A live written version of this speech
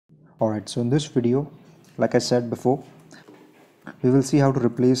Alright, so in this video, like I said before, we will see how to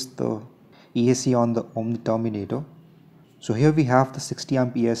replace the ESC on the Omni Terminator. So here we have the 60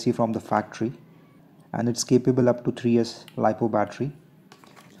 amp ESC from the factory and it's capable up to 3S LiPo battery.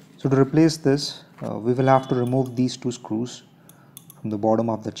 So to replace this, we will have to remove these two screws from the bottom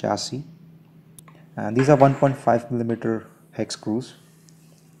of the chassis, and these are 1.5mm hex screws.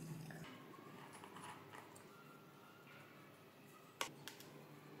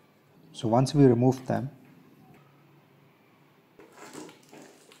 So once we remove them,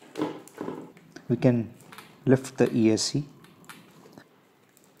 we can lift the ESC,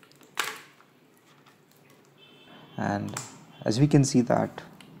 and as we can see that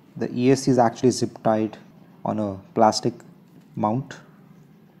the ESC is actually zip tied on a plastic mount.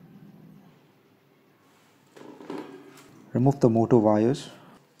 Remove the motor wires.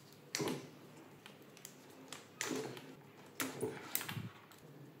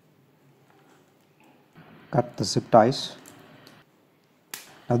 Cut the zip ties.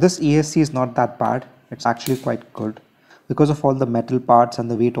 Now this ESC is not that bad, it's actually quite good. Because of all the metal parts and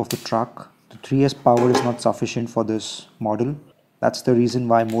the weight of the truck, the 3S power is not sufficient for this model. That's the reason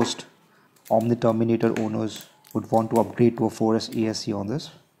why most Omni Terminator owners would want to upgrade to a 4S ESC on this.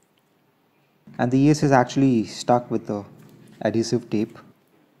 And the ESC is actually stuck with the adhesive tape.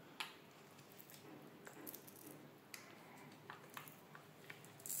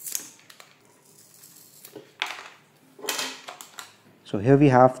 So here we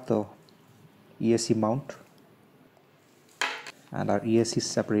have the ESC mount and our ESC is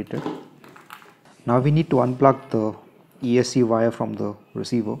separated. Now we need to unplug the ESC wire from the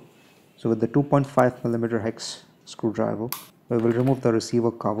receiver. So with the 2.5mm hex screwdriver, we will remove the receiver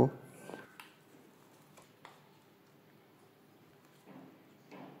cover.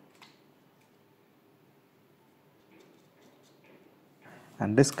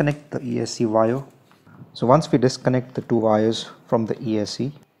 And disconnect the ESC wire. So once we disconnect the two wires from the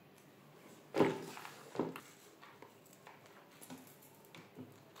ESC,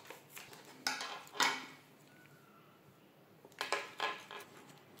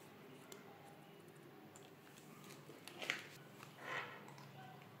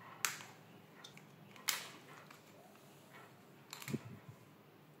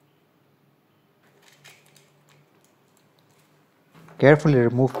 carefully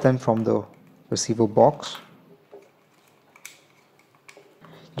remove them from the receiver box.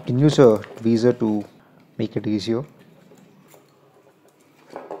 You can use a tweezer to make it easier.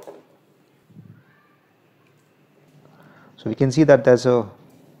 So we can see that there's a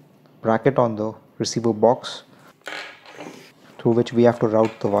bracket on the receiver box through which we have to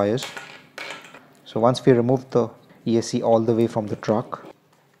route the wires. So once we remove the ESC all the way from the truck,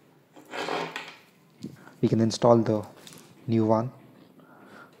 we can install the new one.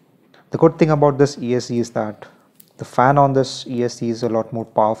 The good thing about this ESC is that the fan on this ESC is a lot more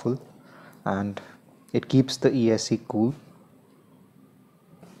powerful and it keeps the ESC cool.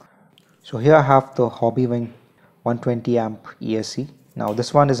 So here I have the Hobby Wing 120 amp ESC. Now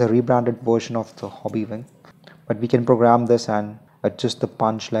this one is a rebranded version of the Hobby Wing, but we can program this and adjust the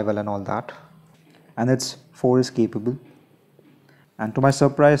punch level and all that. And it's 4S capable. And to my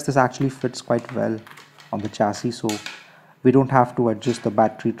surprise, this actually fits quite well on the chassis, so we don't have to adjust the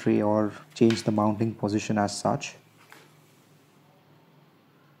battery tray or change the mounting position as such.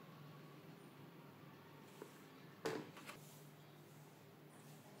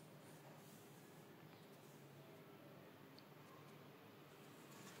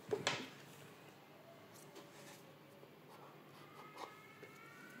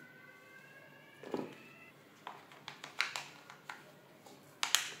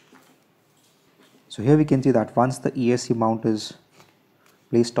 So here we can see that once the ESC mount is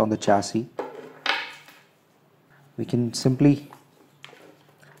placed on the chassis, we can simply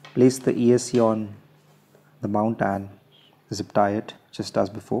place the ESC on the mount and zip tie it just as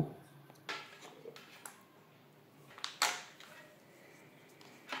before.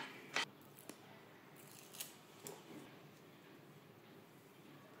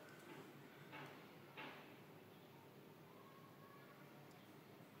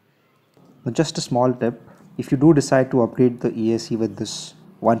 But just a small tip, if you do decide to upgrade the ESC with this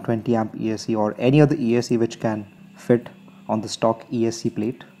 120 amp ESC or any other ESC which can fit on the stock ESC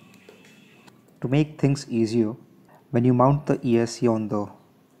plate, to make things easier, when you mount the ESC on the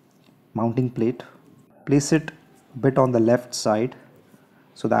mounting plate, place it a bit on the left side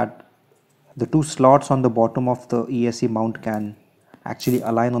so that the two slots on the bottom of the ESC mount can actually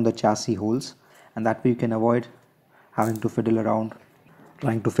align on the chassis holes, and that way you can avoid having to fiddle around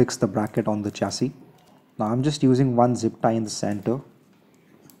trying to fix the bracket on the chassis. Now I'm just using one zip tie in the center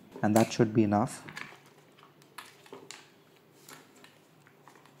and that should be enough.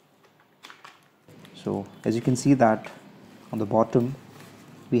 So as you can see that on the bottom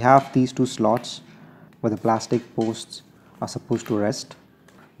we have these two slots where the plastic posts are supposed to rest.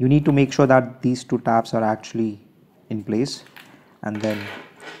 You need to make sure that these two tabs are actually in place, and then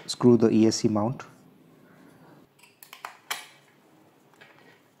screw the ESC mount.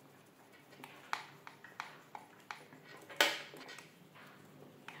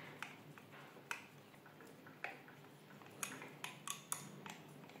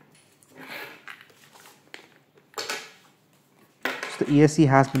 So the ESC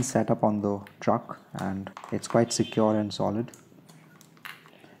has been set up on the truck and it's quite secure and solid.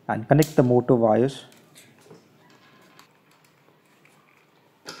 And connect the motor wires.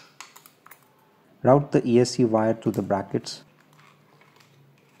 Route the ESC wire to the brackets.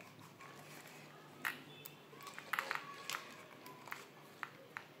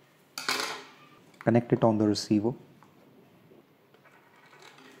 Connect it on the receiver.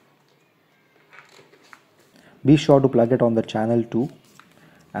 Be sure to plug it on the channel 2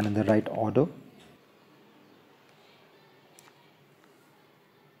 and in the right order.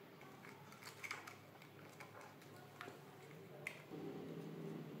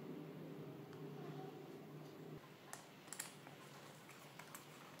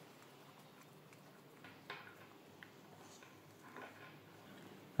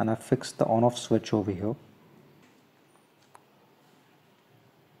 And I've fixed the on-off switch over here.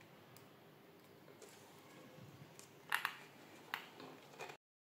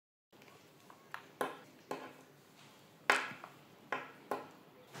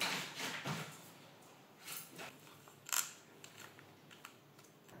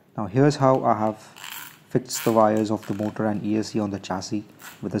 Now here's how I have fixed the wires of the motor and ESC on the chassis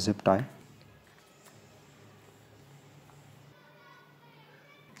with a zip tie.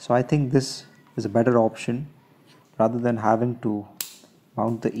 So I think this is a better option rather than having to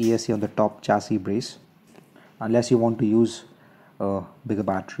mount the ESC on the top chassis brace, unless you want to use a bigger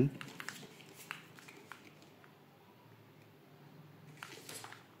battery.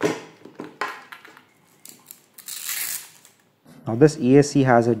 Now this ESC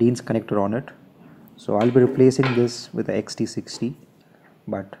has a Dean's connector on it, so I'll be replacing this with the XT60.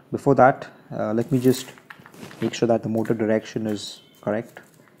 But before that, let me just make sure that the motor direction is correct.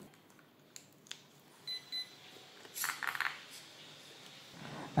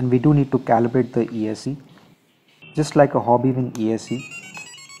 And we do need to calibrate the ESC, just like a hobby wing ESC.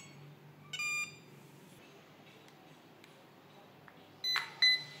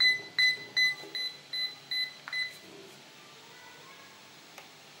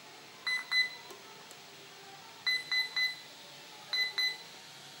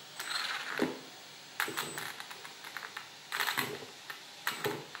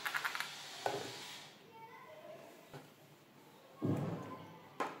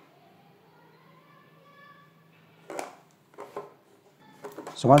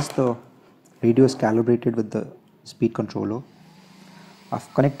 So once the radio is calibrated with the speed controller,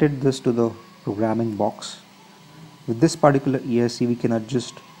 I've connected this to the programming box. With this particular ESC we can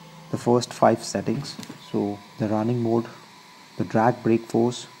adjust the first 5 settings. So the running mode, the drag brake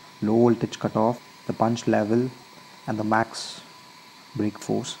force, low voltage cutoff, the punch level and the max brake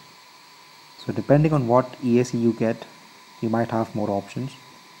force. So depending on what ESC you get, you might have more options.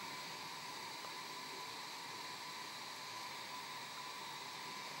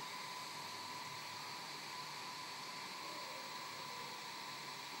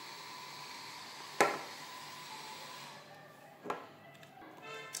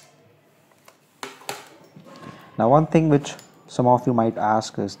 Now one thing which some of you might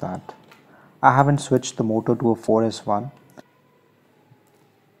ask is that I haven't switched the motor to a 4S1.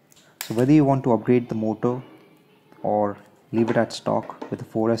 So whether you want to upgrade the motor or leave it at stock with the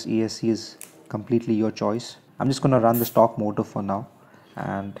 4S ESC is completely your choice. I'm just going to run the stock motor for now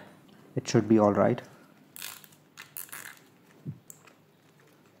and it should be alright.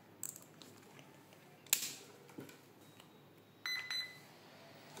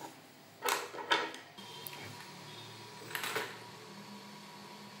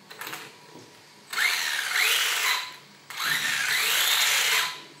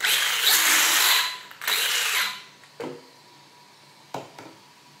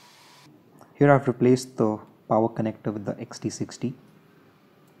 Here I've replaced the power connector with the XT60.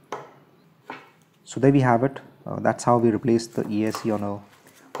 So there we have it. That's how we replaced the ESC on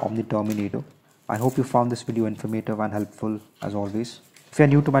a Omni Terminator. I hope you found this video informative and helpful as always. If you are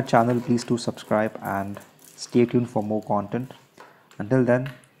new to my channel, please do subscribe and stay tuned for more content. Until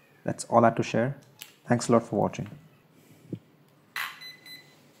then, that's all I had to share. Thanks a lot for watching.